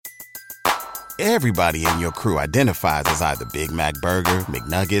Everybody in your crew identifies as either Big Mac Burger,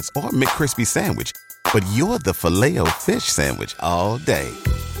 McNuggets, or McCrispy Sandwich. But you're the Filet-O-Fish Sandwich all day.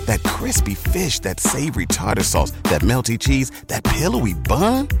 That crispy fish, that savory tartar sauce, that melty cheese, that pillowy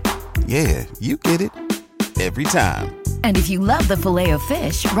bun. Yeah, you get it. Every time. And if you love the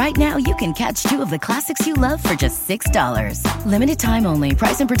Filet-O-Fish, right now you can catch two of the classics you love for just $6. Limited time only.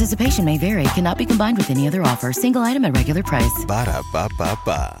 Price and participation may vary. Cannot be combined with any other offer. Single item at regular price.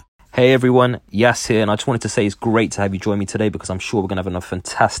 Ba-da-ba-ba-ba. Hey everyone, Yas here, and I just wanted to say it's great to have you join me today because I'm sure we're going to have another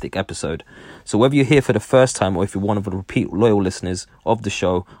fantastic episode. So whether you're here for the first time or if you're one of the repeat loyal listeners of the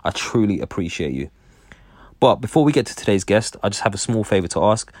show, I truly appreciate you. But before we get to today's guest, I just have a small favour to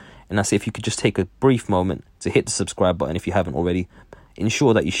ask, and that's if you could just take a brief moment to hit the subscribe button if you haven't already.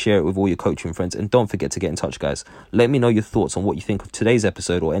 Ensure that you share it with all your coaching friends, and don't forget to get in touch, guys. Let me know your thoughts on what you think of today's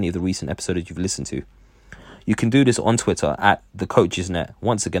episode or any of the recent episodes you've listened to. You can do this on Twitter at TheCoachesNet.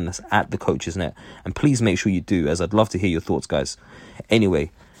 Once again, that's at TheCoachesNet. And please make sure you do, as I'd love to hear your thoughts, guys.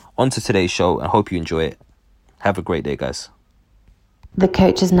 Anyway, on to today's show, and I hope you enjoy it. Have a great day, guys. The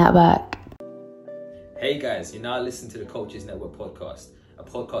Coaches Network. Hey guys, you're now listening to the Coaches Network podcast, a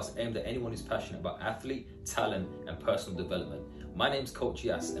podcast aimed at anyone who's passionate about athlete, talent, and personal development. My name's Coach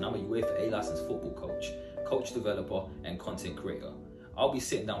Yas, and I'm a UEFA A-licensed football coach developer, and content creator. I'll be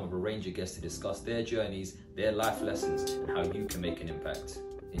sitting down with a range of guests to discuss their journeys, their life lessons, and how you can make an impact.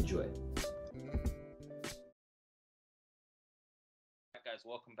 Enjoy. Hi guys,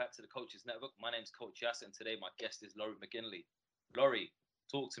 welcome back to the Coaches Network. My name's Coach Yas, and today my guest is Laurie McGinley. Laurie,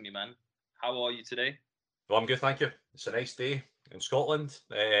 talk to me, man. How are you today? Well, I'm good, thank you. It's a nice day in Scotland.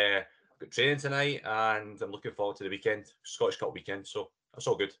 I've got training tonight, and I'm looking forward to the weekend, Scottish Cup weekend. So that's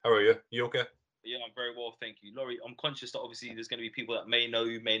all good. How are you? You okay? Yeah, I'm very well, thank you. Laurie, I'm conscious that obviously there's going to be people that may know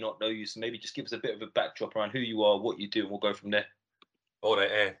you, may not know you, so maybe just give us a bit of a backdrop around who you are, what you do, and we'll go from there. All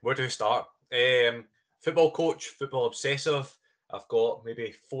right, where do we start? Football coach, football obsessive. I've got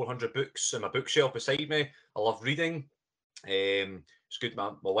maybe 400 books in my bookshelf beside me. I love reading. It's good.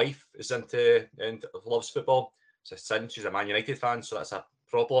 My wife is into and loves football. It's a sin. She's a Man United fan, so that's a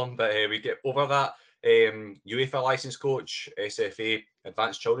problem. But we get over that. UEFA license coach, SFA,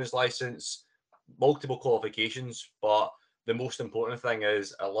 advanced children's license, multiple qualifications. But the most important thing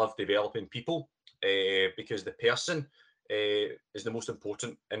is I love developing people because the person is the most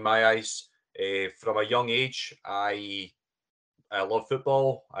important in my eyes. From a young age, I love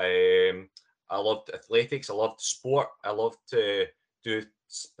football. I loved athletics. I loved sport. I loved to do.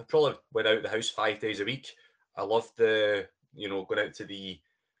 I probably went out the house 5 days a week. I loved going out to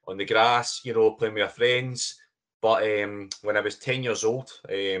on the grass, playing with my friends. But when I was 10 years old,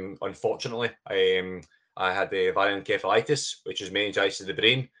 unfortunately, I had variant encephalitis, which is meningitis of the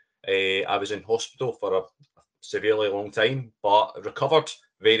brain. I was in hospital for a severely long time, but recovered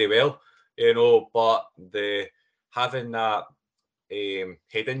very well. But having that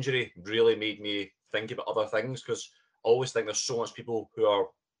head injury really made me think about other things, because I always think there's so much people who are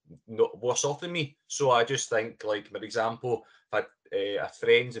not worse off than me. So I just think, like, for example, I've had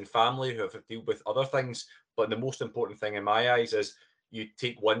friends and family who have dealt with other things, but the most important thing in my eyes is you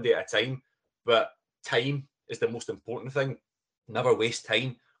take one day at a time. But time is the most important thing. Never waste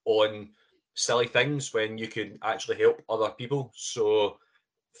time on silly things when you can actually help other people. So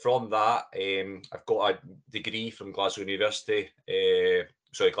from that, I've got a degree from Glasgow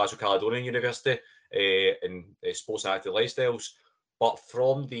Caledonian University in sports and active lifestyles. But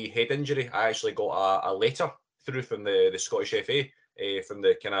from the head injury, I actually got a letter through from the Scottish FA, from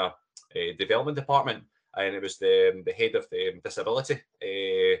the kind of development department, and it was the head of the disability,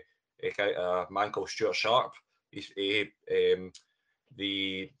 a man called Stuart Sharp. He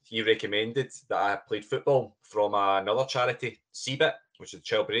recommended that I played football from another charity, CBIT, which is the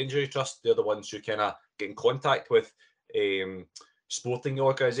Child Brain Injury Trust. They're the ones who kind of get in contact with sporting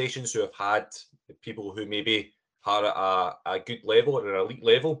organisations who have had people who maybe are at a good level or an elite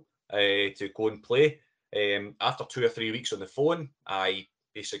level to go and play. After 2 or 3 weeks on the phone, I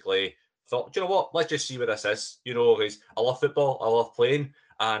basically thought, you know what, let's just see what this is. Because I love football, I love playing,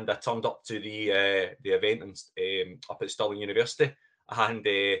 and I turned up to the event up at Stirling University, and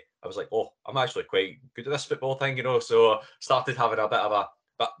I was like, oh, I'm actually quite good at this football thing, So I started having a bit of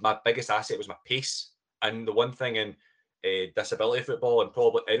but my biggest asset was my pace. And the one thing in disability football and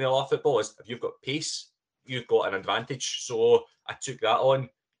probably any other football is if you've got pace, you've got an advantage. So I took that on,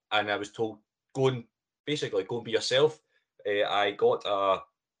 and I was told, go and be yourself. I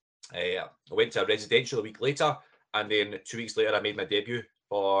went to a residential a week later, and then 2 weeks later I made my debut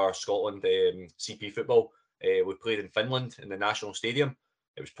for Scotland CP football. We played in Finland in the National Stadium.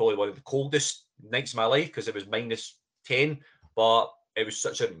 It was probably one of the coldest nights of my life because it was -10, but it was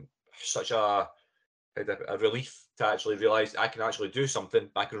such a such a relief to actually realise I can actually do something.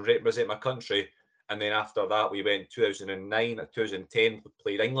 I can represent my country. And then after that, we went 2009, 2010, we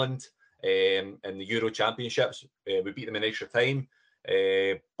played England in the Euro Championships. We beat them in extra time.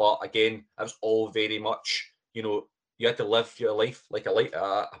 But again, that was all very much, you had to live your life like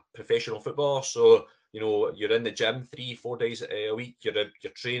a professional footballer. So, you're in the gym 3-4 days a week, you're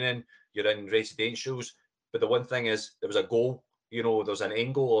training, you're in residentials. But the one thing is, there was a goal, there's an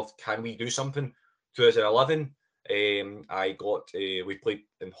end goal of, can we do something? 2011, we played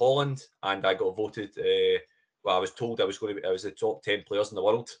in Holland, and I got voted. I was told I was the top 10 players in the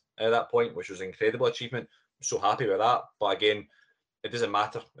world at that point, which was an incredible achievement. I'm so happy with that. But again, it doesn't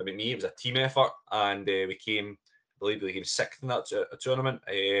matter about me. It was a team effort, and I believe we came sixth in that tournament.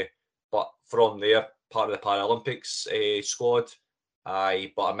 But from there, part of the Paralympics squad,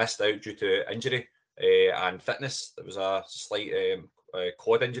 but I missed out due to injury and fitness. There was a slight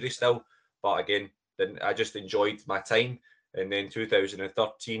quad injury still, but again, I just enjoyed my time. And then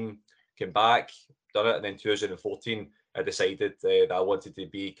 2013 came back, done it, and then 2014 I decided that I wanted to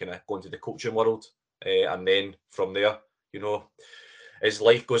be kind of going to the coaching world, and then from there, as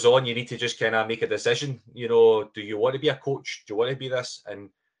life goes on, you need to just kind of make a decision. Do you want to be a coach? Do you want to be this? And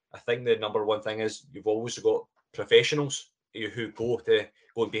I think the number one thing is, you've always got professionals who go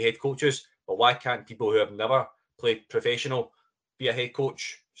and be head coaches, but why can't people who have never played professional be a head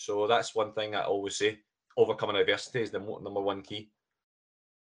coach? So that's one thing I always say. Overcoming adversity is the number one key.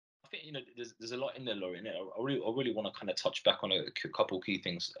 I think there's a lot in there, Laurie. I really want to kind of touch back on a couple of key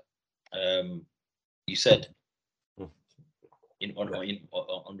things. You said on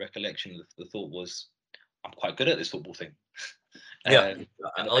recollection, the thought was, I'm quite good at this football thing. Yeah,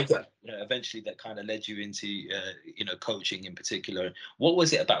 I like that. Eventually, that kind of led you into coaching in particular. What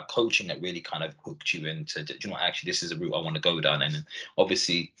was it about coaching that really kind of hooked you into? Actually, this is a route I want to go down. And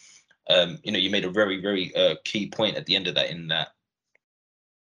obviously, you made a very, very key point at the end of that, in that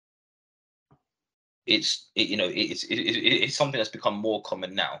it's something that's become more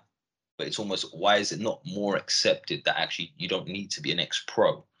common now. But it's almost, why is it not more accepted that actually you don't need to be an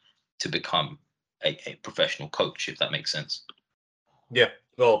ex-pro to become a professional coach, if that makes sense? Yeah,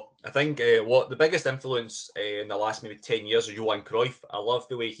 well, I think what the biggest influence in the last maybe 10 years is Johan Cruyff. I love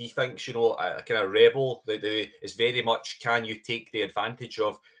the way he thinks, a kind of rebel. Is very much, can you take the advantage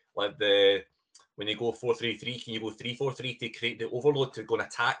of, like, when you go 4-3-3, can you go 3-4-3 to create the overload to go and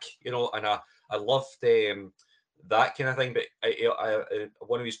attack, and I loved that kind of thing. But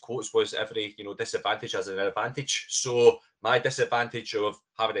one of his quotes was, every disadvantage has an advantage. So my disadvantage of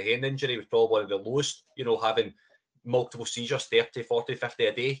having a hand injury was probably one of the lowest, having multiple seizures, 30, 40, 50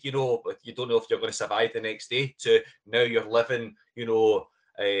 a day, but you don't know if you're going to survive the next day, to now you're living,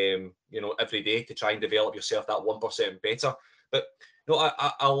 every day to try and develop yourself that 1% better. But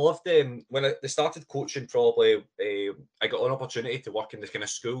I loved when I started coaching. Probably I got an opportunity to work in the kind of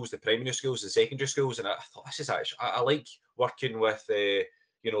schools, the primary schools, the secondary schools, and I thought, this is actually, I like working with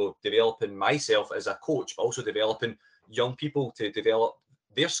developing myself as a coach, but also developing young people to develop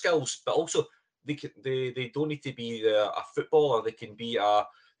their skills. But also, they don't need to be a footballer. They can be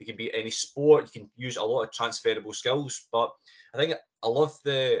any sport. You can use a lot of transferable skills. But I think I love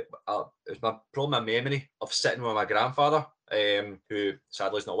it's probably my memory of sitting with my grandfather, who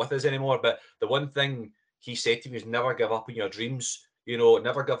sadly is not with us anymore. But the one thing he said to me is, never give up on your dreams.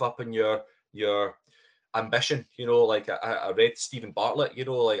 Never give up on your ambition. Like I read Stephen Bartlett.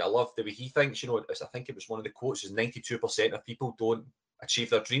 Like, I love the way he thinks. I think it was one of the quotes is, 92% of people don't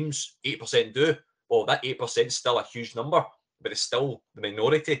achieve their dreams, 8% do. Well, that 8% is still a huge number, but it's still the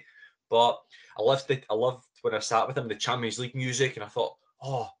minority. But I loved when I sat with him, the Champions League music, and I thought,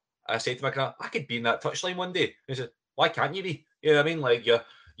 I said to my grandma, I could be in that touchline one day. He said, why can't you be? You know what I mean? Like,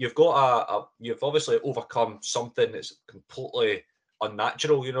 you've got you've obviously overcome something that's completely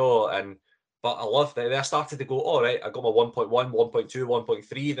unnatural, but I love that. I started to go, all right, I got my 1.1, 1.2,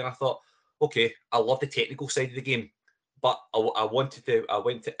 1.3. Then I thought, okay, I love the technical side of the game. But I went to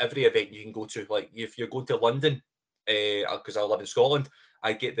every event you can go to. Like, if you're going to London, because I live in Scotland,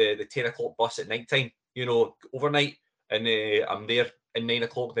 I get the 10 o'clock bus at night time, overnight, and I'm there at 9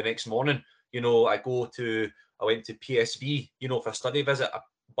 o'clock the next morning. I went to PSV, for a study visit,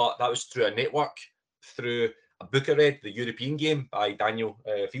 but that was through a network, through a book I read, The European Game by Daniel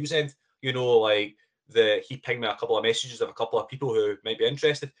Fewsend. He pinged me a couple of messages of a couple of people who might be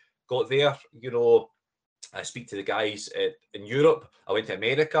interested. Got there, I speak to the guys in Europe. I went to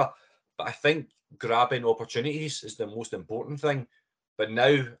America. But I think grabbing opportunities is the most important thing. But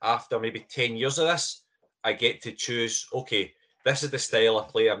now, after maybe 10 years of this, I get to choose, okay, this is the style of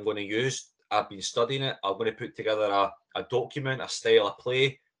play I'm going to use. I've been studying it. I'm going to put together a document, a style of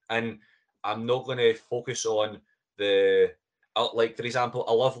play, And I'm not going to focus on like, for example,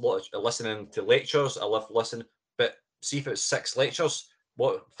 I love listening to lectures. I love listening, but see if it's 6 lectures,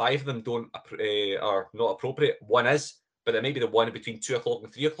 what 5 of them are not appropriate. One is, but it may be the one between 2 o'clock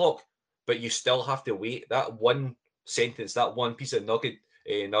and 3 o'clock. But you still have to wait. That one sentence, that one piece of nugget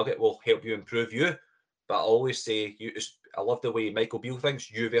will help you improve you. But I always say, I love the way Michael Beale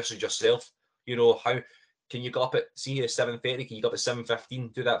thinks, you versus yourself. How can you go up at 7:30? Can you go up at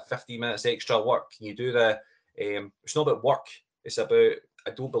 7:15? Do that 15 minutes extra work? Can you do it's not about work. It's about,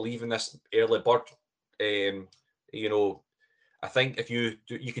 I don't believe in this early bird. I think if you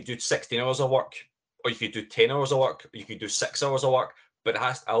could do 16 hours of work, or you could do 10 hours of work, or you could do 6 hours of work. But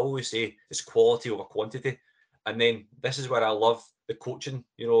I always say it's quality over quantity. And then this is where I love the coaching.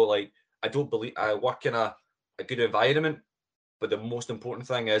 Like, I don't believe I work in a good environment, but the most important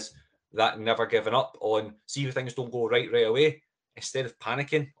thing is that never giving up on, see if things don't go right away. Instead of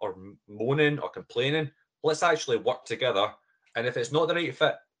panicking or moaning or complaining, let's actually work together. And if it's not the right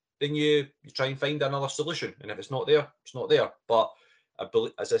fit, then you try and find another solution. And if it's not there, it's not there. But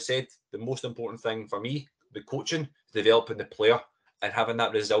as I said, the most important thing for me, the coaching, developing the player and having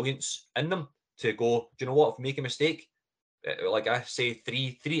that resilience in them to go, do you know what, if I make a mistake, like I say,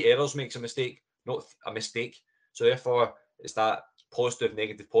 three errors makes a mistake, not a mistake. So therefore, it's that positive,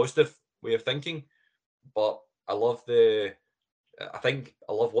 negative, positive way of thinking. But I love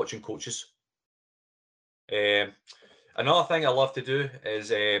watching coaches. Another thing I love to do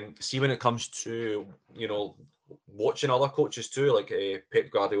is see when it comes to, watching other coaches too, like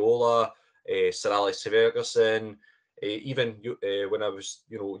Pep Guardiola, Sir Alex Ferguson, even when I was,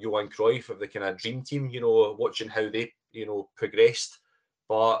 Johan Cruyff of the kind of dream team, watching how they, progressed.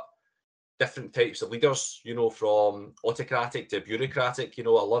 But different types of leaders, from autocratic to bureaucratic. I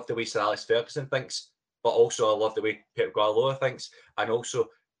love the way Sir Alex Ferguson thinks, but also I love the way Pep Guardiola thinks, and also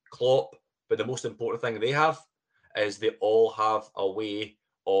Klopp. But the most important thing they have is they all have a way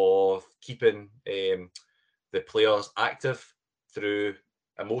of keeping the players active through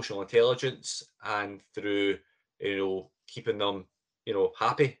emotional intelligence and through, keeping them,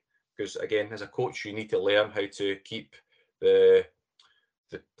 happy. Because again, as a coach, you need to learn how to keep the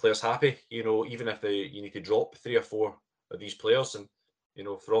players happy, even if you need to drop 3 or 4 of these players. And,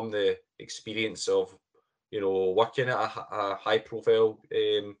 from the experience of, working at a high profile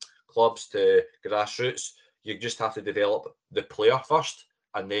clubs to grassroots, you just have to develop the player first,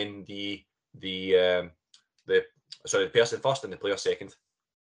 and then the person first and the player second.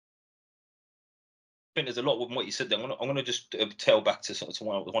 I think there's a lot with what you said there. I'm gonna just tail back to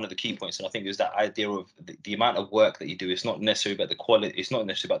one of the key points, and I think there's that idea of the amount of work that you do. It's not necessarily about the quality. It's not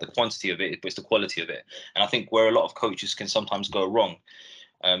necessarily about the quantity of it, but it's the quality of it. And I think where a lot of coaches can sometimes go wrong,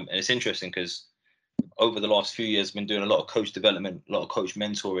 and it's interesting because over the last few years, I've been doing a lot of coach development, a lot of coach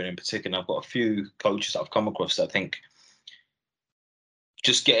mentoring in particular. And I've got a few coaches that I've come across that I think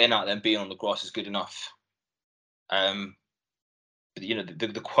just getting out there and being on the grass is good enough. The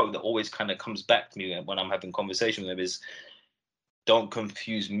quote that always kind of comes back to me when I'm having conversation with them is, don't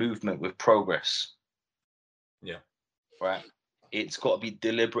confuse movement with progress. Yeah. Right. It's got to be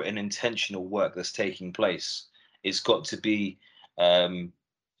deliberate and intentional work that's taking place. It's got to be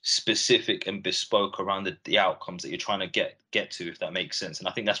specific and bespoke around the outcomes that you're trying to get to, if that makes sense. And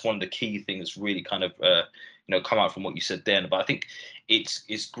I think that's one of the key things really kind of come out from what you said then. But I think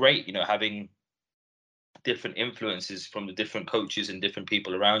it's great, having different influences from the different coaches and different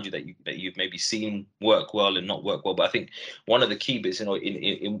people around you that you've maybe seen work well and not work well. But I think one of the key bits,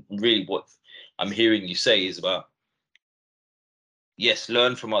 in really what I'm hearing you say is about, yes,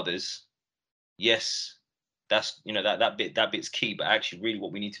 learn from others. Yes, that's that bit's key. But actually, really,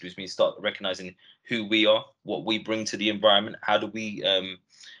 what we need to do is we need to start recognizing who we are, what we bring to the environment, how do we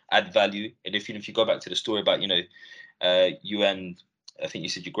add value. And if you go back to the story about you and I think you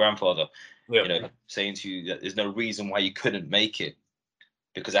said your grandfather, saying to you that there's no reason why you couldn't make it,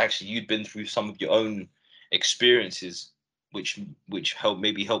 because actually you'd been through some of your own experiences, which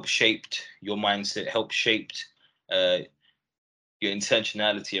helped shaped your mindset, helped shaped your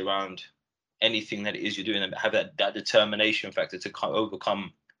intentionality around anything that it is you're doing, and have that determination factor to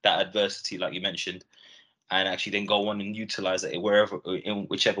overcome that adversity, like you mentioned, and actually then go on and utilize it in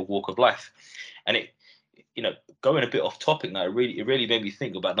whichever walk of life. And it, going a bit off topic now, it really made me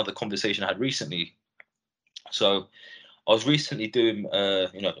think about another conversation I had recently. So I was recently doing,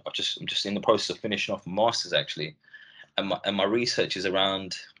 I'm just in the process of finishing off a master's actually, and my research is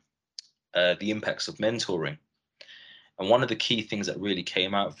around the impacts of mentoring. And one of the key things that really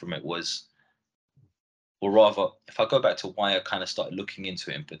came out from it was, or rather, if I go back to why I kind of started looking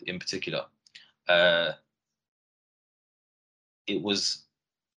into it in particular, it was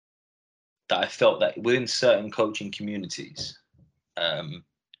that I felt that within certain coaching communities,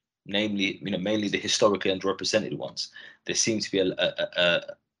 namely, mainly the historically underrepresented ones, there seems to be a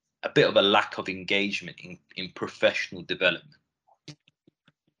bit of a lack of engagement in professional development.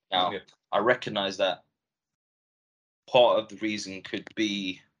 Now, I recognize that part of the reason could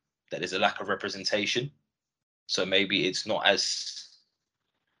be that there's a lack of representation. So maybe it's not as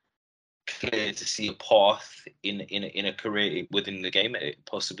clear to see a path in a career within the game,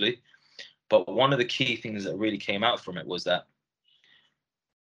 possibly. But one of the key things that really came out from it was that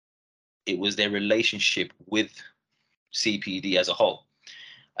it was their relationship with CPD as a whole.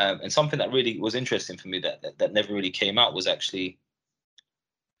 And something that really was interesting for me that never really came out was actually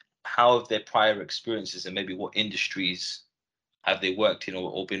how have their prior experiences and maybe what industries have they worked in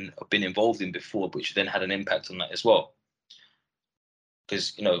or been involved in before, which then had an impact on that as well.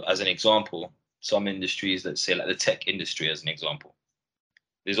 Because, as an example, some industries, let's say like the tech industry as an example,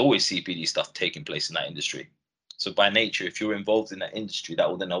 there's always CPD stuff taking place in that industry. So by nature, if you're involved in that industry, that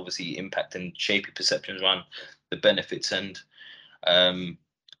will then obviously impact and shape your perceptions around the benefits and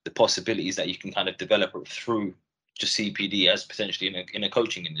the possibilities that you can kind of develop through just CPD as potentially in a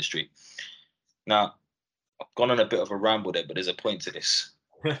coaching industry. Now, I've gone on a bit of a ramble there, but there's a point to this.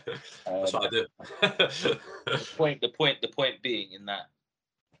 That's what I do. The point being in that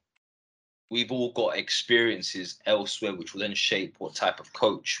we've all got experiences elsewhere, which will then shape what type of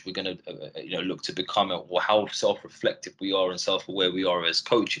coach we're going to, look to become, or how self-reflective we are and self-aware we are as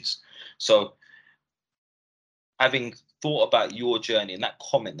coaches. So, having thought about your journey and that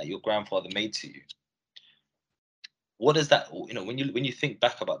comment that your grandfather made to you, what does that, when you think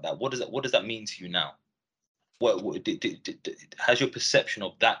back about that, what does that mean to you now? What has your perception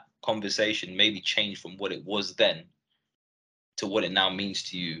of that conversation maybe changed from what it was then to what it now means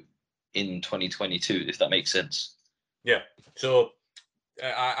to you in 2022, if that makes sense? Yeah. So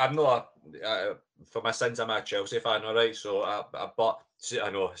I'm not for my sins, I'm a Chelsea fan, all right. So but I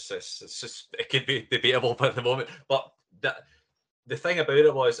know it's just, it could be debatable at the moment. But the thing about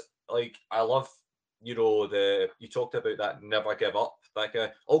it was, like, I love, you talked about that never give up. That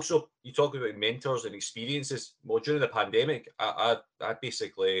guy. Also, you talk about mentors and experiences. Well, during the pandemic, I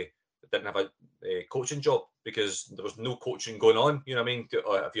basically didn't have a coaching job because there was no coaching going on. You know what I mean?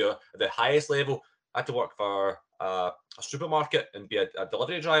 If you're at the highest level, I had to work for a supermarket and be a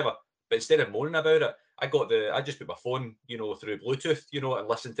delivery driver. But instead of moaning about it, I just put my phone, through Bluetooth, and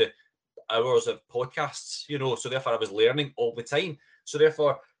listen to hours of podcasts, so therefore I was learning all the time. So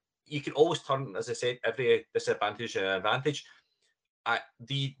therefore, you can always turn, as I said, every disadvantage and advantage. I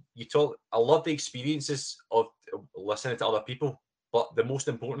love the experiences of listening to other people, but the most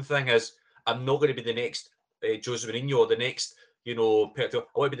important thing is I'm not going to be the next Jose Mourinho or the next, I want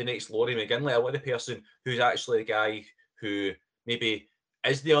to be the next Laurie McGinley. I want the person who's actually the guy who maybe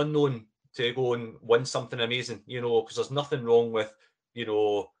is the unknown to go and win something amazing, because there's nothing wrong with,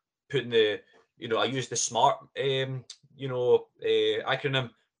 putting the, I use the SMART,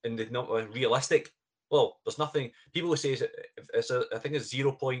 acronym, and the not realistic. Well, there's nothing. People will say I think it's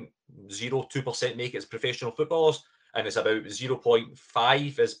 0.02% make it as professional footballers, and it's about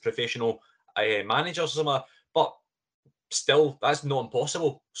 0.5 as professional managers or something. But still, that's not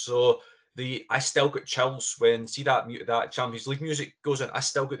impossible. So I still got chills when that Champions League music goes on. I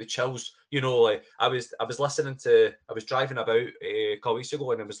still got the chills. Like I was driving about a couple weeks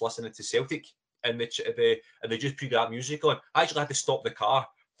ago and I was listening to Celtic and they just put that music on. I actually had to stop the car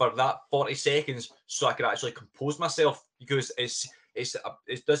for that 40 seconds so I could actually compose myself, because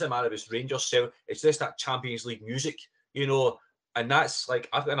it doesn't matter if it's Rangers, Celtic, it's just that Champions League music, and that's like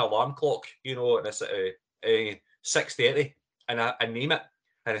I've got an alarm clock, and it's 6:30, and I name it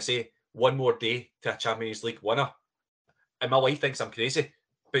and I say one more day to a Champions League winner, and my wife thinks I'm crazy,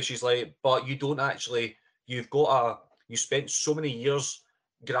 but she's like, but you don't actually, you spent so many years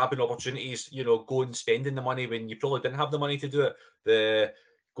grabbing opportunities, going spending the money when you probably didn't have the money to do it,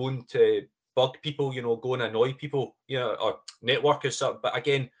 going to bug people, go and annoy people, or network or something. But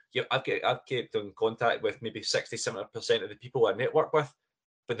again, I've kept in contact with maybe 60-70% of the people I network with.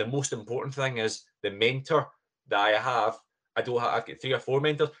 But the most important thing is the mentor that I have. I've got 3 or 4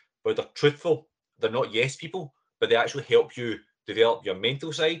 mentors, but they're truthful. They're not yes people, but they actually help you develop your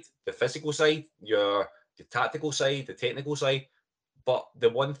mental side, the physical side, the tactical side, the technical side. But the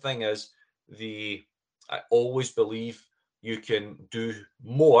one thing is, I always believe you can do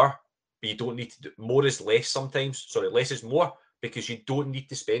more, but you don't need to do more is less sometimes. Sorry, less is more, because you don't need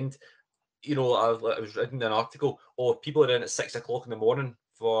to spend, I was reading an article, people are in at 6 o'clock in the morning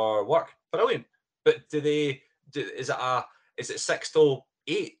for work. Brilliant. But is it 6 till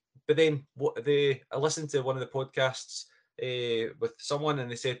 8? But then I listened to one of the podcasts with someone, and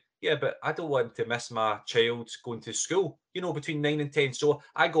they said, yeah, but I don't want to miss my child going to school, between 9 and 10. So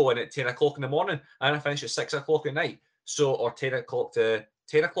I go in at 10 o'clock in the morning and I finish at 6 o'clock at night. So, or 10 o'clock to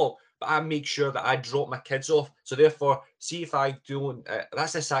 10 o'clock. But I make sure that I drop my kids off. So therefore, see if I don't,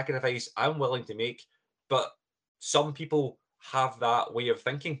 that's a sacrifice I'm willing to make. But some people have that way of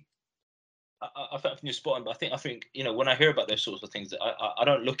thinking. I think you're spot on, but I think when I hear about those sorts of things, I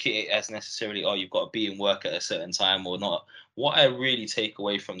don't look at it as necessarily, oh, you've got to be in work at a certain time or not. What I really take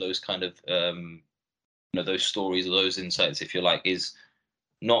away from those kind of those stories or those insights, if you like, is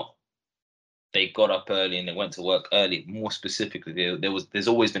not they got up early and they went to work early. More specifically, there's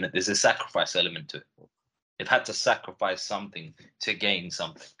always been there's a sacrifice element to it. They've had to sacrifice something to gain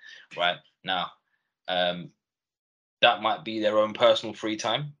something, right? Now, that might be their own personal free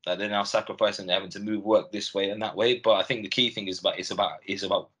time that they're now sacrificing. They're having to move work this way and that way. But I think the key thing is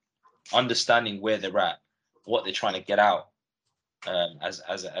about understanding where they're at, what they're trying to get out as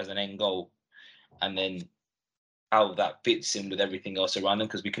an end goal, and then how that fits in with everything else around them.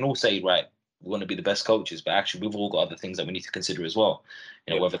 Because we can all say, right, we want to be the best coaches, but actually we've all got other things that we need to consider as well.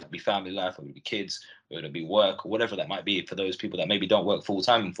 Whether it be family life, whether it be kids, whether it be work, or whatever that might be for those people that maybe don't work full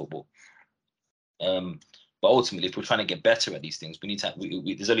time in football. But ultimately, if we're trying to get better at these things, we need to.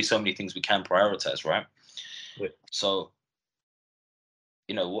 There's only so many things we can prioritize, right? Yeah. So,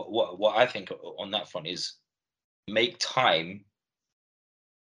 what I think on that front is make time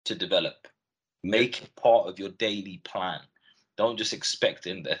to develop. Make it part of your daily plan. Don't just expect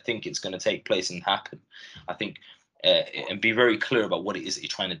and think it's going to take place and happen. I think, and be very clear about what it is that you're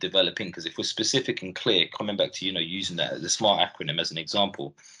trying to develop in. Because if we're specific and clear, coming back to using that the SMART acronym as an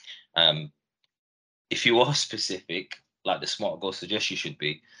example. If you are specific, like the SMART goal suggests you should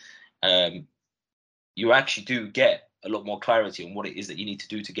be, you actually do get a lot more clarity on what it is that you need to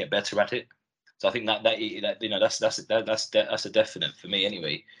do to get better at it. So I think that's a definite for me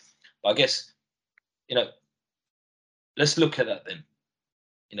anyway. But I guess let's look at that then.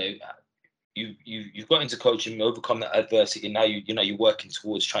 You've got into coaching, you overcome that adversity, and now you're working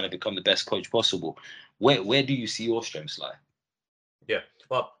towards trying to become the best coach possible. Where do you see your strengths lie? Yeah.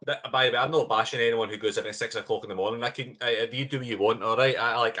 Well, by the way, I'm not bashing anyone who goes in at 6 o'clock in the morning. You do what you want, all right?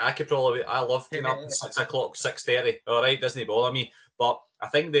 I love getting up at 6 o'clock, 6:30, all right? Doesn't bother me. But I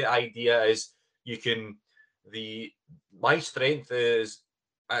think the idea is my strength is,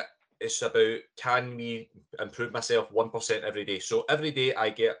 it's about, can we improve myself 1% every day? So every day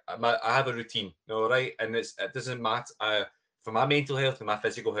I have a routine, all right? And it doesn't matter for my mental health and my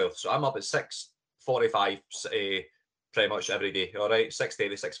physical health. So I'm up at 6:45, pretty much every day, all right?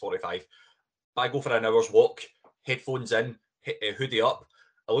 6:30, 6:45. I go for an hour's walk, headphones in, hoodie up.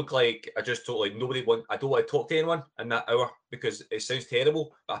 I look like I just totally I don't want to talk to anyone in that hour because it sounds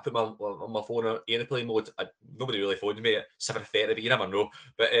terrible. But I put my phone on airplane mode. Nobody really phones me at 7:30, but you never know.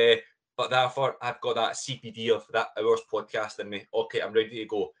 But therefore, I've got that CPD of that hour's podcast in me. Okay, I'm ready to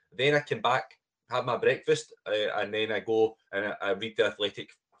go. Then I come back, have my breakfast, and then I go and I read The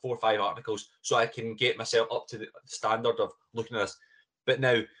Athletic, 4 or 5 articles, so I can get myself up to the standard of looking at this. But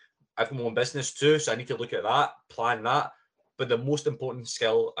now I've got my own business too, so I need to look at that, plan that. But the most important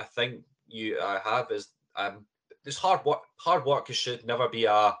skill I think you have is this hard work. Hard work should never be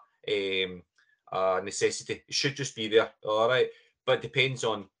a necessity. It should just be there, all right? But it depends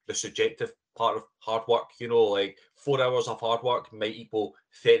on the subjective part of hard work. Like 4 hours of hard work might equal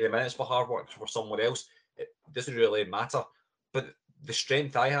 30 minutes for hard work for someone else. It doesn't really matter. But the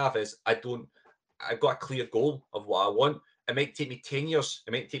strength I have is I've got a clear goal of what I want. It might take me 10 years.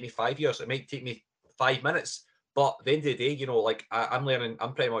 It might take me 5 years. It might take me 5 minutes. But at the end of the day,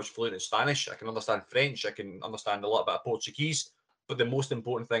 I'm pretty much fluent in Spanish. I can understand French. I can understand a little bit of Portuguese. But the most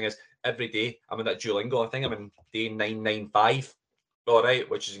important thing is every day I'm in that Duolingo. I think I'm in day 995. All right,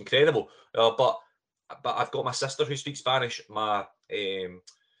 which is incredible. But I've got my sister who speaks Spanish. My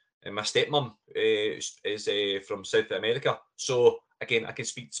stepmom is from South America. So again, I can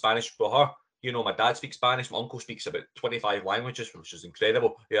speak Spanish for her. My dad speaks Spanish. My uncle speaks about 25 languages, which is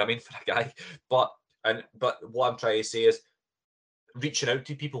incredible. For a guy. But what I'm trying to say is reaching out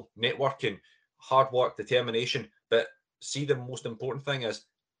to people, networking, hard work, determination. But see, the most important thing is,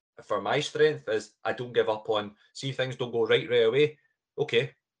 for my strength, is I don't give up on, see, things don't go right away.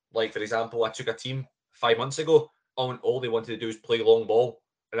 Okay. Like, for example, I took a team 5 months ago, all they wanted to do is play long ball.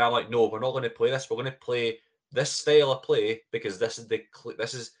 And I'm like, no, we're not going to play this. We're going to play this style of play because this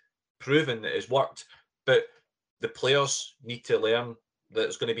is proven that it's worked. But the players need to learn that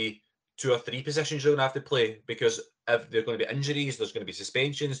it's going to be 2 or 3 positions you're going to have to play, because if there are going to be injuries, there's going to be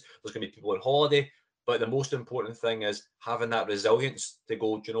suspensions, there's going to be people on holiday. But the most important thing is having that resilience to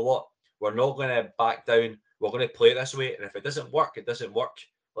go, do you know what? We're not going to back down. we're going to play it this way, and if it doesn't work, it doesn't work.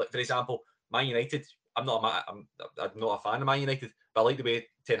 Like, for example, Man United, I'm not a fan of Man United, but I like the way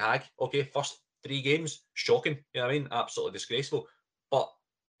Ten Hag, okay, first 3 games, shocking, you know what I mean? Absolutely disgraceful. But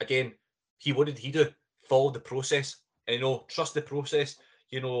again, what did he do? Follow the process, and trust the process.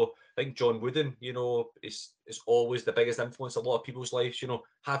 I think John Wooden, is always the biggest influence in a lot of people's lives.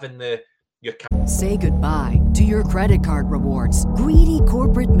 Having your Say goodbye to your credit card rewards. Greedy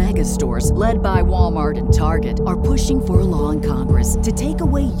corporate mega stores, led by Walmart and Target, are pushing for a law in Congress to take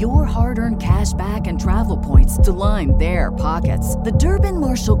away your hard-earned cash back and travel points to line their pockets. The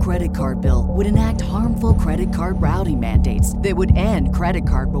Durbin-Marshall credit card bill would enact harmful credit card routing mandates that would end credit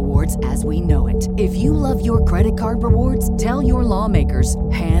card rewards as we know it. If you love your credit card rewards, tell your lawmakers,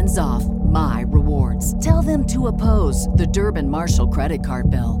 hands off my rewards. Tell them to oppose the Durbin-Marshall credit card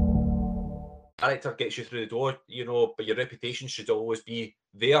bill. Character gets you through the door, but your reputation should always be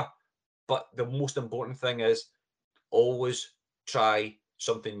there. But the most important thing is always try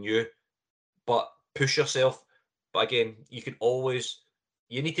something new, but push yourself. But again, you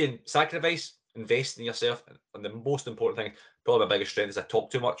need to sacrifice, invest in yourself. And the most important thing, probably my biggest strength, is I talk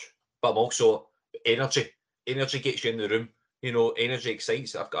too much, but I'm also energy. Energy gets you in the room. Energy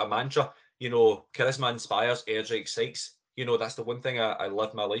excites. I've got a mantra, charisma inspires, energy excites. That's the one thing I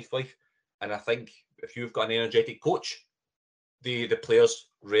live my life with. And I think if you've got an energetic coach, the players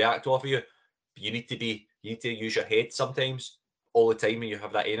react off of you. You need to use your head sometimes, all the time, when you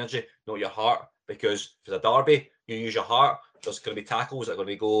have that energy, not your heart. Because if it's a derby, you use your heart, there's going to be tackles that are going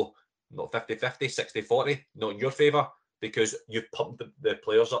to go not 50-50, 60-40, not in your favour, because you've pumped the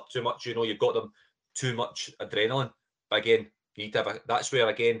players up too much. You've got them too much adrenaline. But again, you need to have that's where,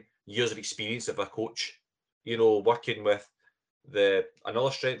 again, years of experience of a coach, working with another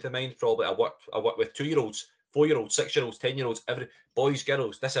strength of mine, probably I work with 2-year-olds, 4-year-olds, 6-year-olds, 10-year-olds, every boys,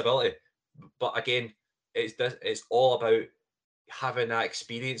 girls, disability. But again, it's all about having that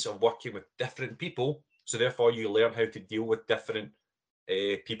experience of working with different people. So therefore, you learn how to deal with different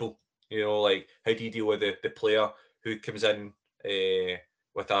people. Like, how do you deal with the player who comes in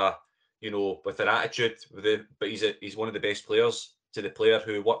with an attitude, but he's one of the best players, to the player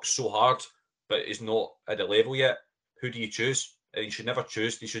who works so hard but is not at the level yet. Who do you choose? And you should never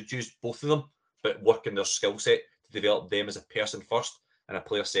choose. You should choose both of them, but work in their skill set to develop them as a person first and a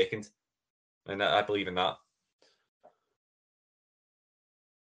player second. And I believe in that. I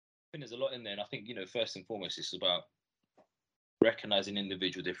think there's a lot in there, and I think, first and foremost, it's about recognizing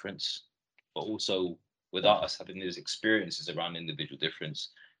individual difference, but also without us having those experiences around individual difference,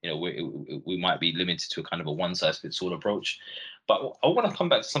 we might be limited to a kind of a one-size-fits-all approach. But I want to come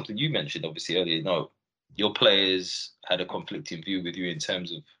back to something you mentioned, obviously, earlier. Your players had a conflicting view with you in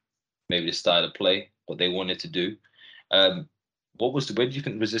terms of maybe the style of play, what they wanted to do. Where do you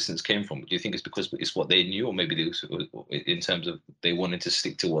think the resistance came from? Do you think it's because it's what they knew, or maybe in terms of they wanted to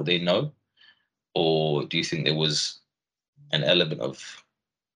stick to what they know? Or do you think there was an element of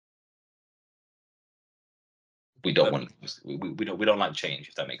we don't like change,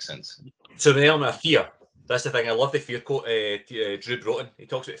 if that makes sense? So the element of fear. That's the thing. I love the fear quote. Drew Broughton, he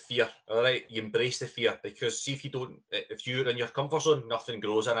talks about fear. All right, you embrace the fear, because see, if you're in your comfort zone, nothing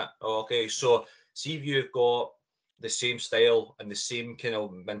grows in it. Okay, so see if you've got the same style and the same kind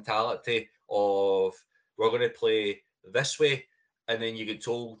of mentality of we're going to play this way, and then you get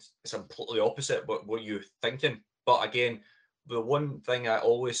told it's completely opposite what you're thinking. But again, the one thing I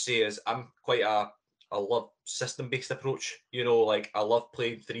always say is I love system-based approach. Like, I love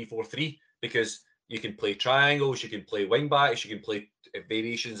playing 3-4-3, because you can play triangles, you can play wing backs, you can play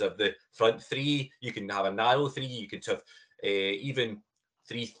variations of the front three, you can have a narrow three, you can have even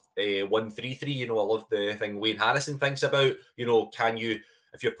 1-3-3. I love the thing Wayne Harrison thinks about. Can you,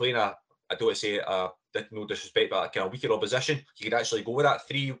 if you're playing I don't want to say no disrespect, but a kind of weaker opposition, you can actually go with that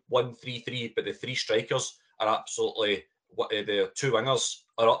 3-1-3-3, but the 3 strikers are absolutely, the 2 wingers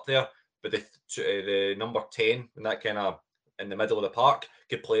are up there, but the number 10 and that kind of in the middle of the park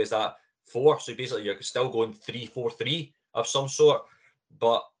could play as that 4. So basically, you're still going 3-4-3 of some sort.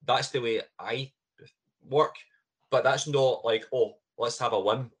 But that's the way I work. But that's not like, oh, let's have a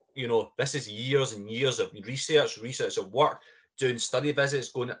win. This is years and years of research of work, doing study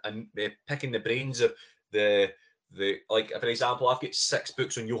visits, going and picking the brains of the like, for example, I've got 6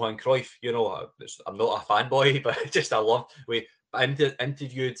 books on Johan Cruyff. I'm not a fanboy, but just I love. I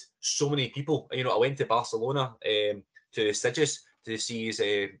interviewed so many people. I went to Barcelona to Sigis to see his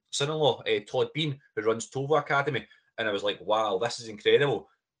son-in-law, Todd Bean, who runs Tova Academy. And I was like, wow, this is incredible.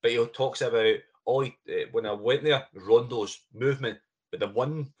 But he talks about when I went there, rondos, movement. But the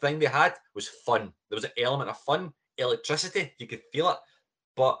one thing they had was fun. There was an element of fun, electricity. You could feel it.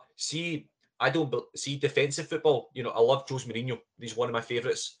 But see, I don't see defensive football. You know, I love Jose Mourinho. He's one of my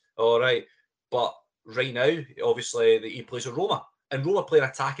favourites. All right. But right now, obviously, he plays with Roma. And Roma play an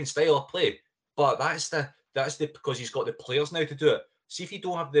attacking style of play. But that's the because he's got the players now to do it. See, if you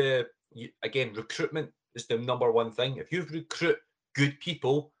don't have again, recruitment is the number one thing. If you recruit good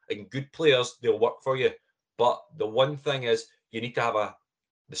people and good players, they'll work for you. But the one thing is you need to have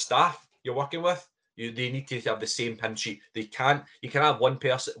the staff you're working with. They need to have the same hymn sheet. You can have one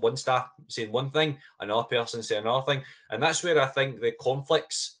staff saying one thing, another person saying another thing. And that's where I think the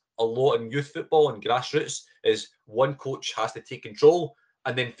conflicts a lot in youth football and grassroots is one coach has to take control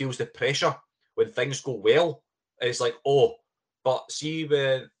and then feels the pressure when things go well. It's like, oh, but see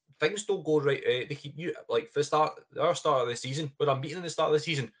when things don't go right, like for our start of the season, when I'm meeting at the start of the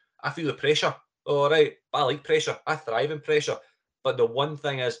season, I feel the pressure. All right, I like pressure. I thrive in pressure. But the one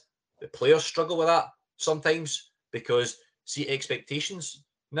thing is, the players struggle with that sometimes because see expectations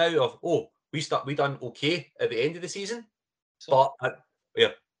now of we done okay at the end of the season, so, but yeah.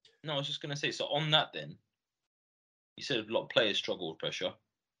 No, I was just gonna say. So on that, then you said a lot of players struggle with pressure,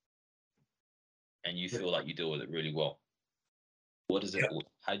 and you feel like you deal with it really well. What is it? Yeah.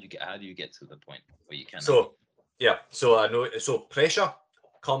 How do you get to the point where you can? So I know. So pressure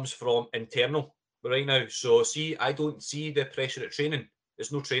comes from internal right now. So see, I don't see the pressure at training.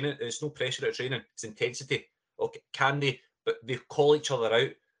 There's no training. There's no pressure at training. It's intensity. Okay, but they call each other out.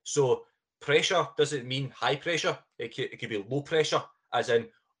 So pressure doesn't mean high pressure. It could be low pressure, as in,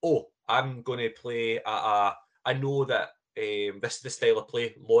 I'm going to play I know that this is the style of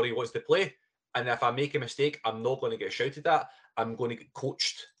play Laurie wants to play, and if I make a mistake, I'm not going to get shouted at. I'm going to get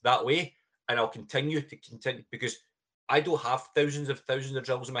coached that way, and I'll continue because I don't have thousands of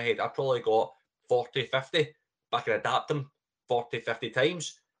drills in my head. I've probably got 40, 50, but I can adapt them 40, 50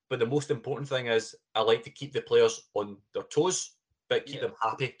 times. But the most important thing is I like to keep the players on their toes, but keep them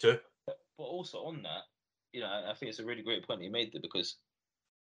happy too. But also on that, I think it's a really great point you made there, because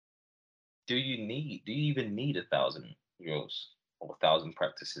do you even need 1,000 drills or 1,000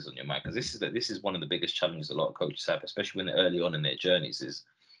 practices on your mind? Because this is one of the biggest challenges a lot of coaches have, especially when they're early on in their journeys. Is,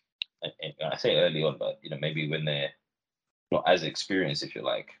 and I say early on, but maybe when they're not as experienced, if you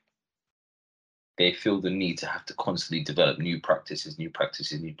like, they feel the need to have to constantly develop new practices.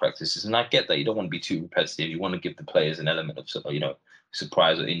 And I get that you don't want to be too repetitive. You want to give the players an element of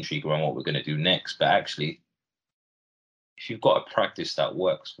surprise or intrigue around what we're going to do next. But actually, if you've got a practice that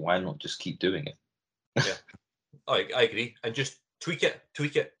works, why not just keep doing it? Yeah, I agree. And just tweak it.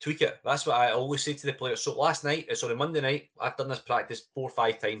 That's what I always say to the players. So last night, it's on a Monday night, I've done this practice 4 or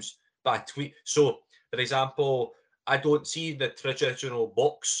 5 times, but I tweak. So, for example, I don't see the traditional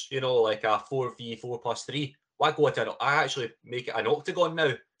box, like a 4v4 plus 3. Why go into I actually make it an octagon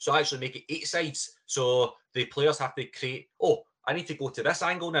now. So I actually make it 8 sides. So the players have to create, I need to go to this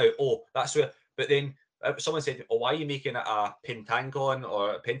angle now. That's where, but then someone said, why are you making it a pentagon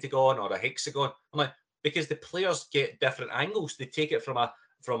or a pentagon or a hexagon? I'm like, because the players get different angles. They take it from a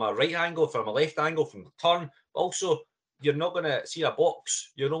right angle, from a left angle, from turn. But also, you're not going to see a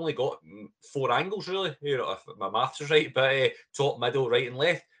box. You've only got 4 angles, really. If my maths is right, but top, middle, right, and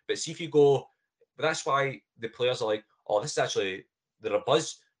left. But see if you go, but that's why the players are like, this is actually, they're a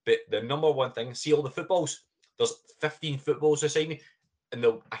buzz. But the number one thing, see all the footballs. There's 15 footballs assigned me. And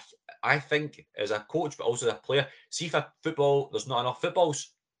I think as a coach, but also as a player, see if a football, there's not enough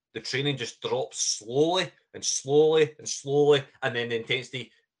footballs. The training just drops slowly, and then the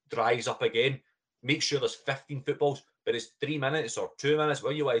intensity dries up again. Make sure there's 15 footballs, but it's 3 minutes or 2 minutes,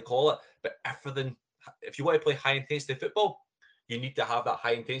 whatever you want to call it. But everything, if you want to play high intensity football, you need to have that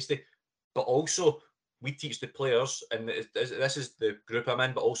high intensity. But also, we teach the players, and this is the group I'm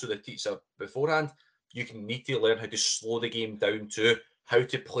in, but also the teacher beforehand. You need to learn how to slow the game down too, how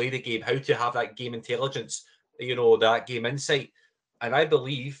to play the game, how to have that game intelligence, that game insight. And I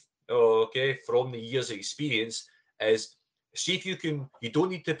believe, from the years of experience, is see if you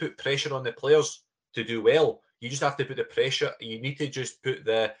don't need to put pressure on the players to do well. You just have to put the pressure. You need to just put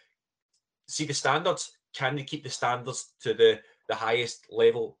the standards. Can they keep the standards to the highest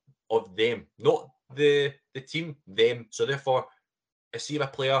level of them, not the team, them. So therefore, see if a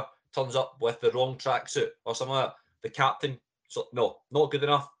player turns up with the wrong tracksuit or something like that, the captain, no, not good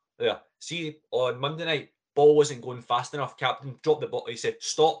enough. Yeah. See, on Monday night, ball wasn't going fast enough. Captain dropped the ball. He said,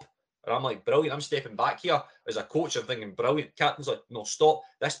 stop. And I'm like, brilliant. I'm stepping back here. As a coach, I'm thinking, brilliant. Captain's like, no, stop.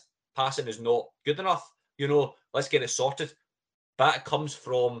 This passing is not good enough. Let's get it sorted. That comes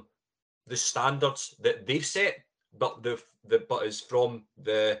from the standards that they've set, but but is from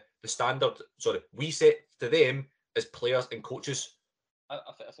the standard, we set to them as players and coaches. I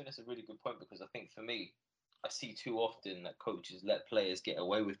think that's a really good point, because I think for me, I see too often that coaches let players get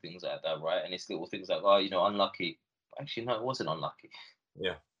away with things like that, right? And it's little things like, oh, unlucky. Actually, no, it wasn't unlucky.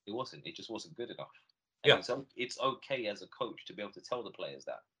 Yeah. It wasn't. It just wasn't good enough. Yeah. And it's okay as a coach to be able to tell the players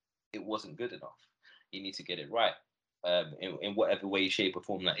that it wasn't good enough. You need to get it right, in whatever way, shape, or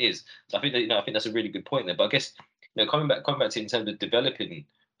form that is. So I think that I think that's a really good point there. But I guess coming back to in terms of developing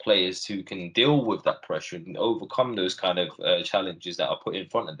players who can deal with that pressure and overcome those kind of challenges that are put in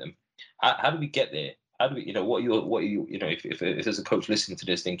front of them. How do we get there? How do we, what are you, if there's a coach listening to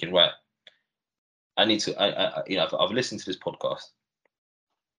this thinking, right, I need to, I've listened to this podcast,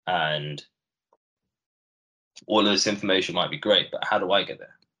 and all of this information might be great, but how do I get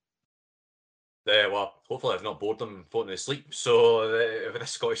there? Well, hopefully I've not bored them falling asleep. So with a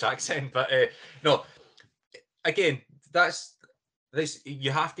Scottish accent, but no. Again, that's this. You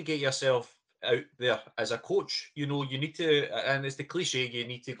have to get yourself out there as a coach. You need to, and it's the cliche. You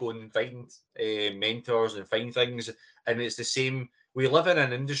need to go and find mentors and find things. And it's the same. We live in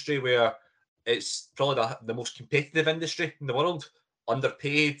an industry where it's probably the most competitive industry in the world.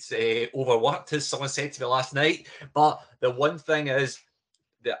 Underpaid, overworked, as someone said to me last night. But the one thing is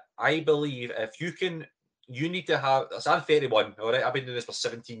that I believe if you need to have. So I'm 31. All right, I've been doing this for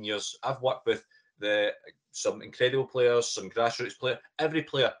 17 years. I've worked with some incredible players, some grassroots players, every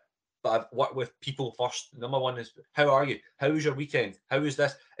player. But I've worked with people first. Number one is, how are you? How was your weekend? How was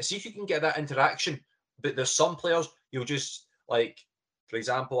this? See if you can get that interaction. But there's some players you'll just for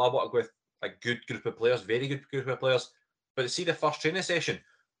example, I work with a good group of players, very good group of players. But see the first training session,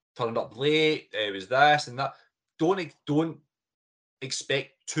 turned up late, it was this and that. Don't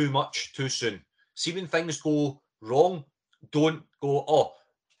expect too much too soon. See when things go wrong, don't go,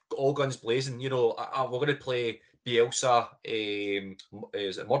 all guns blazing. We're going to play Bielsa.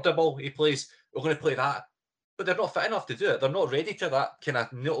 Is it Murder Ball he plays? We're going to play that, but they're not fit enough to do it. They're not ready to that kind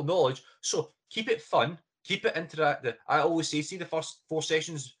of knowledge. So keep it fun, keep it interactive. I always say, see the first 4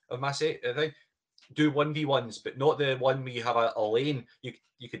 sessions of my set thing. Do 1v1s, but not the one where you have a lane.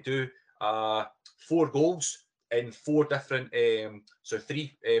 You could do 4 goals in 4 different, so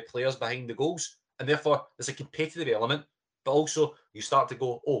 3 players behind the goals, and therefore there's a competitive element. But also you start to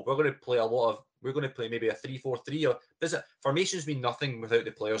go, we're going to play maybe a 3-4-3, or formations mean nothing without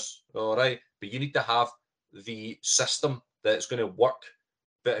the players, all right? But you need to have the system that's going to work.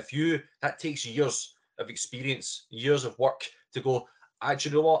 But that takes years of experience, years of work to go,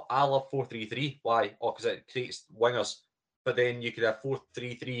 actually, you know what? I love 4-3-3. Why? Because it creates wingers. But then you could have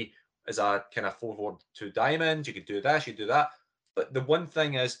 4-3-3 as a kind of forward 2 diamonds. You could do this, you could do that. But the one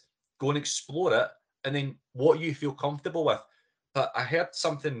thing is, go and explore it, and then what you feel comfortable with. But I heard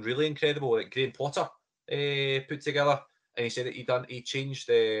something really incredible that Graham Potter put together, and he said that he changed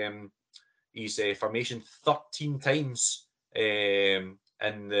his formation 13 times in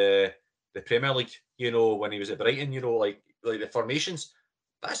the Premier League. When he was at Brighton, like the formations,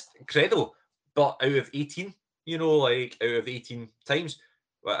 that's incredible. But out of 18, out of 18 times,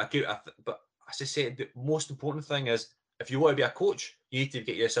 but as I said, the most important thing is, if you want to be a coach, you need to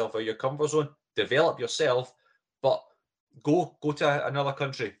get yourself out of your comfort zone, develop yourself, but go to another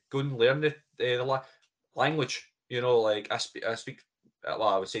country, go and learn the language. I speak,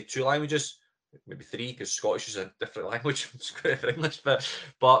 I would say 2 languages, maybe 3, because Scottish is a different language for English.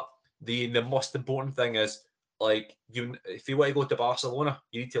 But the most important thing is, if you want to go to Barcelona,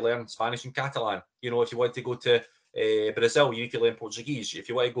 you need to learn Spanish and Catalan. If you want to go to Brazil, you need to learn Portuguese. If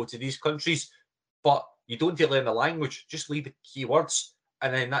you want to go to these countries, but you don't need to learn the language, just leave the key words.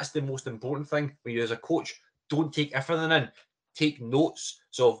 And then that's the most important thing when you, as a coach, don't take everything in. Take notes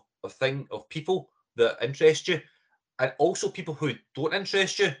of people that interest you, and also people who don't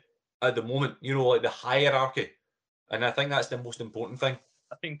interest you at the moment, like the hierarchy. And I think that's the most important thing.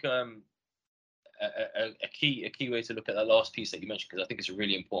 I think a key way to look at that last piece that you mentioned, because I think it's a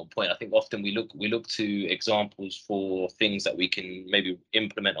really important point. I think often we look to examples for things that we can maybe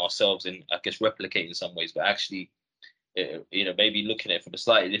implement ourselves and, I guess, replicate in some ways, but actually, maybe looking at it from a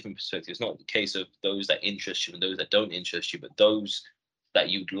slightly different perspective. It's not the case of those that interest you and those that don't interest you, but those that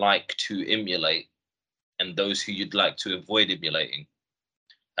you'd like to emulate and those who you'd like to avoid emulating.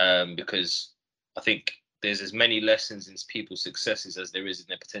 Because I think there's as many lessons in people's successes as there is in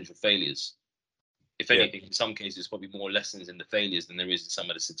their potential failures. If anything, in some cases, probably more lessons in the failures than there is in some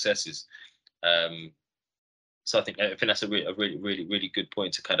of the successes. So I think that's a really, really, really good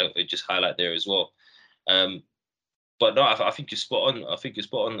point to kind of just highlight there as well. But no, I think you're spot on. I think you're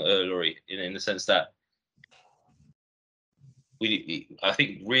spot on, Laurie, in the sense that I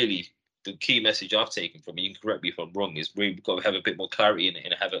think really the key message I've taken from it, you can correct me if I'm wrong, is we've got to have a bit more clarity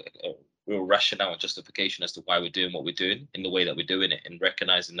and have a real rationale and justification as to why we're doing what we're doing in the way that we're doing it, and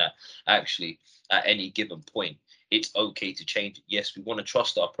recognizing that actually at any given point it's okay to change it. Yes, we want to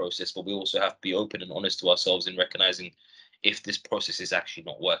trust our process, but we also have to be open and honest to ourselves in recognizing if this process is actually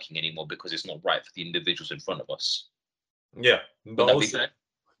not working anymore because it's not right for the individuals in front of us. Yeah, but also,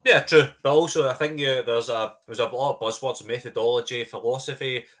 yeah, true. But also, I think there's a lot of buzzwords, methodology,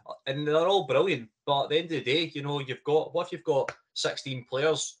 philosophy, and they're all brilliant. But at the end of the day, what if you've got 16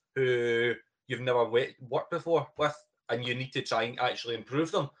 players who you've never worked before with, and you need to try and actually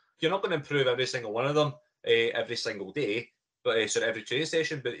improve them? You're not going to improve every single one of them every single day, but every training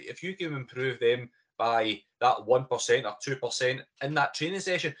session. But if you can improve them by that 1% or 2% in that training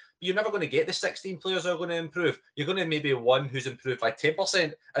session, you're never going to get the 16 players that are going to improve. You're going to maybe one who's improved by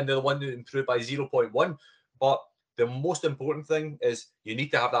 10% and the one who improved by 0.1. But the most important thing is you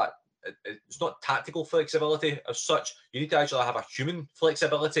need to have that. It's not tactical flexibility as such. You need to actually have a human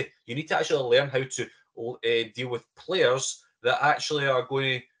flexibility. You need to actually learn how to deal with players that actually are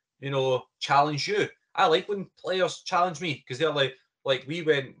going to, challenge you. I like when players challenge me because they're like we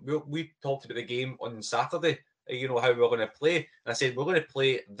talked about the game on Saturday, how we're going to play. And I said, we're going to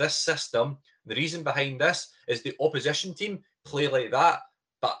play this system. The reason behind this is the opposition team play like that.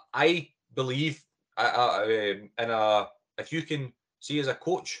 But I believe if you can see as a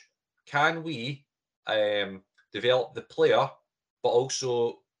coach, can we develop the player, but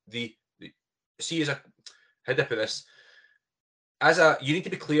also see as a, how do I put this? You need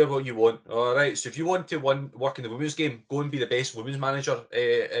to be clear what you want. All right. So if you want to work in the women's game, go and be the best women's manager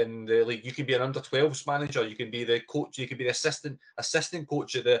in the league. You can be an under 12s manager. You can be the coach. You can be the assistant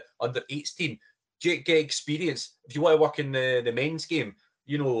coach of the under 8s team. Get experience. If you want to work in the men's game,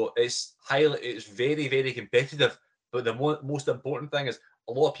 it's very, very competitive. But the most important thing is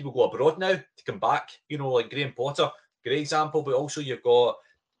a lot of people go abroad now to come back. Like Graham Potter, great example. But also you've got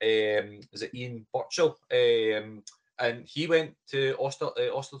is it Ian Burchell? And he went to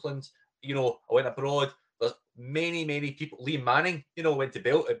Osterland. I went abroad. There's many, many people. Liam Manning, went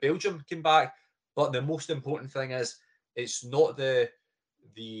to Belgium, came back. But the most important thing is it's not the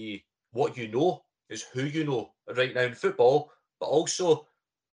what you know, is who you know right now in football. But also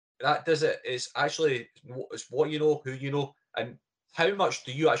that does it. It's actually it's what you know, who you know, and how much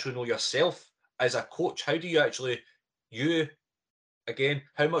do you actually know yourself as a coach? How do you actually Again,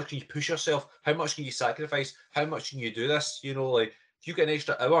 how much can you push yourself? How much can you sacrifice? How much can you do this? If you get an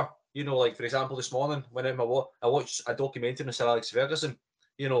extra hour, like for example, this morning when I watched a documentary on Sir Alex Ferguson,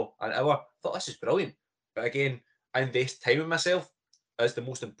 an hour. I thought this is brilliant. But again, I invest time in myself as the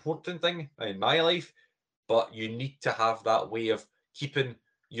most important thing in my life. But you need to have that way of keeping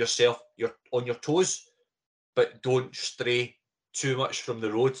yourself on your toes, but don't stray too much from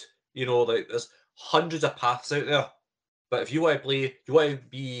the road. There's hundreds of paths out there. But if you want to play, if you want to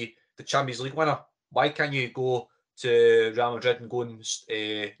be the Champions League winner, why can't you go to Real Madrid and go and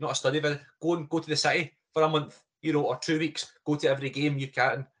not a study visit, go to the city for a month, or 2 weeks, go to every game you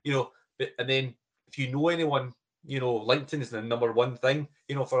can, and then if you know anyone, LinkedIn is the number one thing,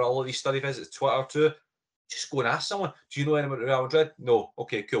 for all of these study visits, Twitter too. Just go and ask someone, do you know anyone at Real Madrid? No.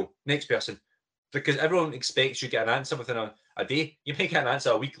 Okay, cool. Next person. Because everyone expects you to get an answer within a day. You may get an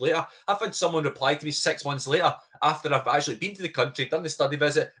answer a week later. I've had someone reply to me 6 months later after I've actually been to the country, done the study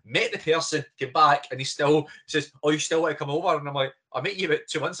visit, met the person, came back, and he still says, "Oh, you still want to come over?" And I'm like, "I met you about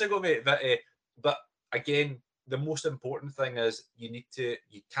 2 months ago, mate." But again, the most important thing is you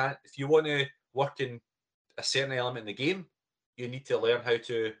can't, if you want to work in a certain element in the game, you need to learn how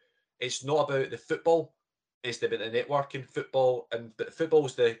to. It's not about the football; it's about the networking football, but football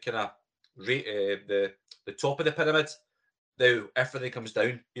is the kind of the top of the pyramid. Now everything comes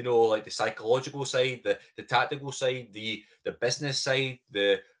down, like the psychological side, the tactical side, the business side,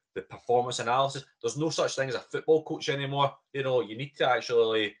 the performance analysis. There's no such thing as a football coach anymore. You need to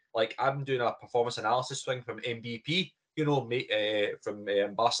actually, like, I'm doing a performance analysis thing from MVP, from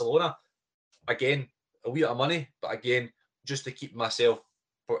Barcelona. Again, a wee bit of money, but again, just to keep myself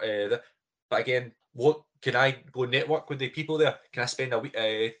for but again, what can I go network with the people there? Can I spend a week,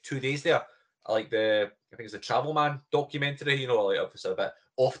 2 days there? I think it's the Travel Man documentary, like obviously a bit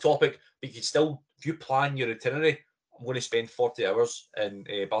off topic, but you can still, if you plan your itinerary, I'm going to spend 40 hours in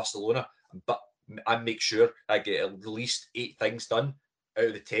Barcelona, but I make sure I get at least 8 things done out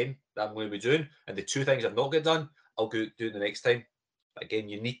of the 10 that I'm going to be doing, and the 2 things I've not got done, I'll go do it the next time. But again,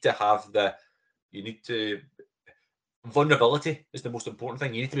 you need to vulnerability is the most important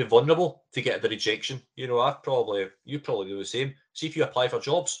thing. You need to be vulnerable to get the rejection. You probably do the same. See, if you apply for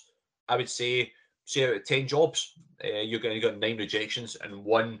jobs, I would say out of 10 jobs, you're going to get 9 rejections and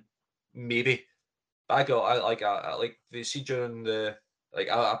 1 maybe. But I like they see during the like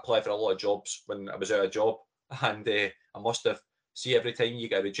I applied for a lot of jobs when I was out of job, and I must have see every time you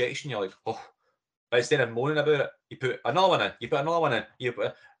get a rejection, you're like, oh. But instead of moaning about it, you put another one in, you put another one in,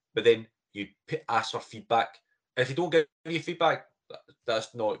 but then you ask for feedback. If you don't get any feedback,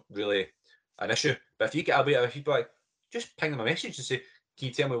 that's not really an issue. But if you get a bit of feedback, just ping them a message and say, can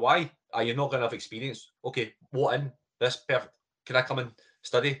you tell me why? Are you not got enough experience? Okay, what in? This perfect. Can I come and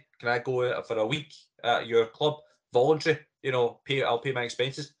study? Can I go for a week at your club? Voluntary, I'll pay my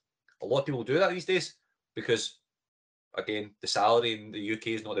expenses. A lot of people do that these days because, again, the salary in the UK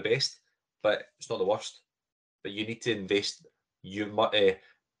is not the best, but it's not the worst. But you need to invest your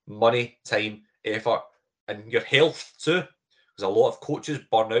money, time, effort, and your health too. Because a lot of coaches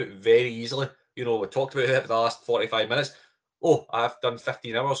burn out very easily. We talked about it for the last 45 minutes. Oh, I've done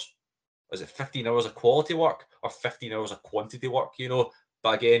 15 hours. Is it 15 hours of quality work or 15 hours of quantity work?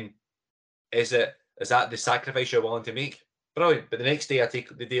 But again, is that the sacrifice you're willing to make? Brilliant. But the next day I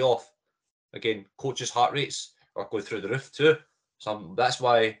take the day off. Again, coaches' heart rates are going through the roof too. So that's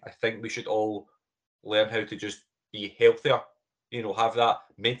why I think we should all learn how to just be healthier. Have that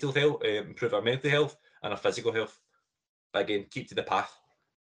mental health, improve our mental health and our physical health. But again, keep to the path.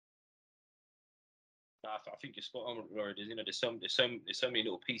 I think you're spot on, Laurie. There's so many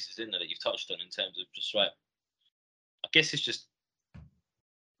little pieces in there that you've touched on in terms of just right. I guess it's just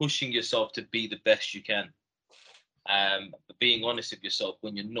pushing yourself to be the best you can, but being honest with yourself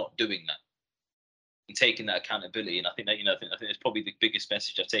when you're not doing that, and taking that accountability. And I think that I think that's probably the biggest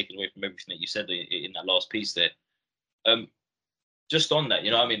message I've taken away from everything that you said in that last piece there. Just on that,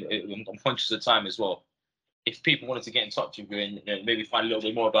 I'm conscious of time as well. If people wanted to get in touch with you and maybe find a little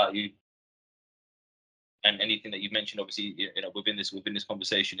bit more about you and anything that you mentioned, obviously, within this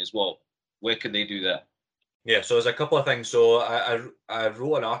conversation as well, where can they do that? Yeah, so there's a couple of things. So I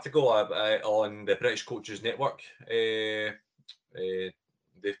wrote an article on the British Coaches Network. We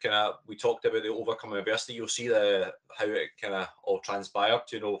talked about the overcoming adversity. You'll see how it kind of all transpired,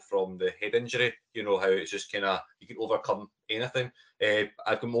 from the head injury, how it's just kind of, you can overcome anything.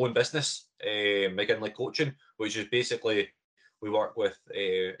 I've got my own business, McGinley Coaching, which is basically, we work with,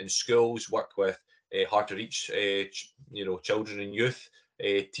 in schools, work with hard to reach, children and youth,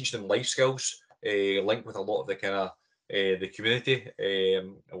 teach them life skills, link with a lot of the kind of, the community,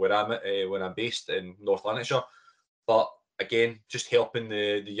 where I'm at, when I'm based in North Lanarkshire. But again, just helping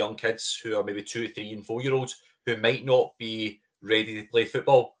the young kids who are maybe 2, 3, and 4-year-olds who might not be ready to play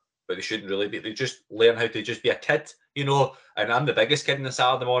football, but they shouldn't really be. They just learn how to just be a kid, And I'm the biggest kid in the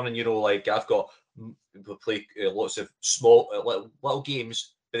Saturday morning, like I've got, we play lots of small little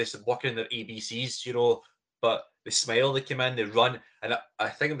games, but it's working their ABCs, But they smile, they come in, they run, and I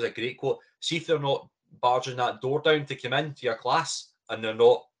think it was a great quote. See if they're not barging that door down to come into your class, and they're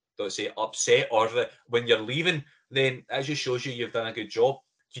not, let's say, upset, or when you're leaving, then it just shows you've done a good job.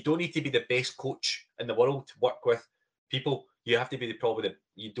 You don't need to be the best coach in the world to work with people. You have to be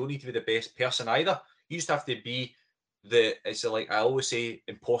you don't need to be the best person either. You just have to be it's like I always say,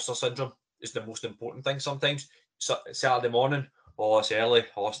 imposter syndrome is the most important thing sometimes. So, Saturday morning, it's early,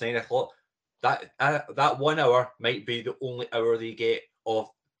 it's 9 o'clock. That 1 hour might be the only hour they get of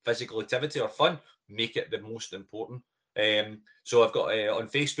physical activity or fun. Make it the most important. So I've got on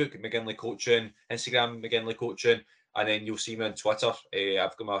Facebook, McGinley Coaching, Instagram, McGinley Coaching, and then you'll see me on Twitter.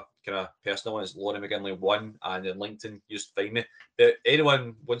 I've got my kind of personal one, it's Laurie McGinley 1, and then LinkedIn, you just find me. But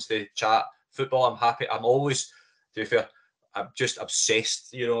anyone wants to chat football, I'm happy. I'm always, to be fair, I'm just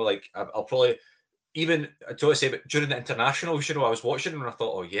obsessed, I'll probably, even, I don't say, but during the internationals, I was watching and I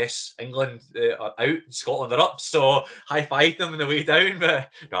thought, oh yes, England are out, Scotland are up, so high-five them on the way down, but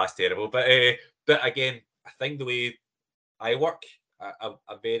no, that's terrible. But again, I think the way I work, I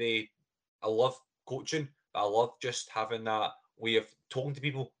love coaching, but I love just having that way of talking to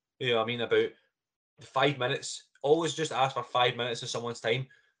people, about the 5 minutes. Always just ask for 5 minutes of someone's time.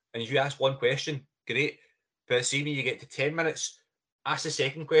 And if you ask one question, great. But see when you get to 10 minutes, ask the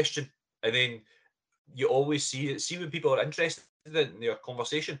second question. And then you always see when people are interested in your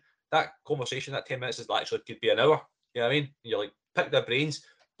conversation. That conversation, that 10 minutes is actually could be an hour. You know what I mean? You're like, pick their brains,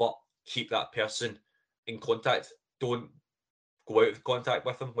 but keep that person in contact. Don't go out of contact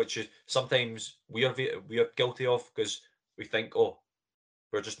with them, which is sometimes we are guilty of, because we think, oh,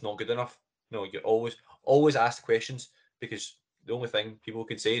 we're just not good enough. No, you always ask questions, because the only thing people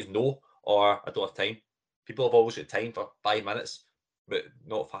can say is no, or I don't have time. People have always got time for 5 minutes, but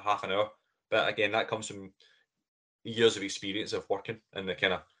not for half an hour. But again, that comes from years of experience of working in the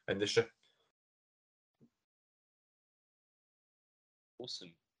kind of industry.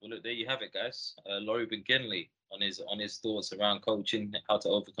 Awesome. Well, look, there you have it, guys. Laurie McGinley on his thoughts around coaching, how to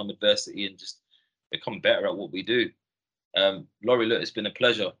overcome adversity and just become better at what we do. Laurie, look, it's been a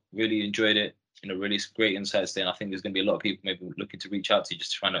pleasure. Really enjoyed it. Really great insights there. And I think there's going to be a lot of people maybe looking to reach out to you,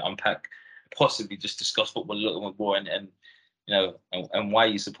 just trying to unpack, possibly just discuss football a little bit more and why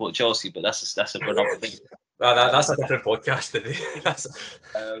you support Chelsea. But that's another thing. That's a different podcast today.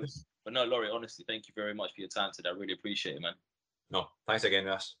 But no, Laurie, honestly, thank you very much for your time today. I really appreciate it, man. No, thanks again,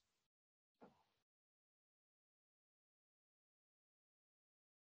 Russ.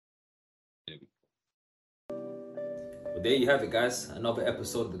 Well, there you have it, guys. Another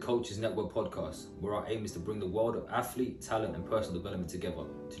episode of the Coaches Network podcast, where our aim is to bring the world of athlete, talent, and personal development together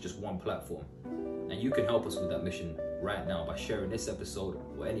to just one platform. And you can help us with that mission right now by sharing this episode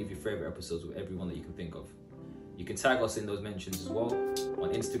or any of your favorite episodes with everyone that you can think of. You can tag us in those mentions as well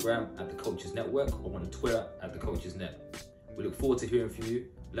on Instagram at the Coaches Network or on Twitter at the Coaches Net. We look forward to hearing from you.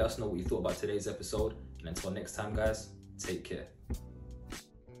 Let us know what you thought about today's episode. And until next time, guys, take care.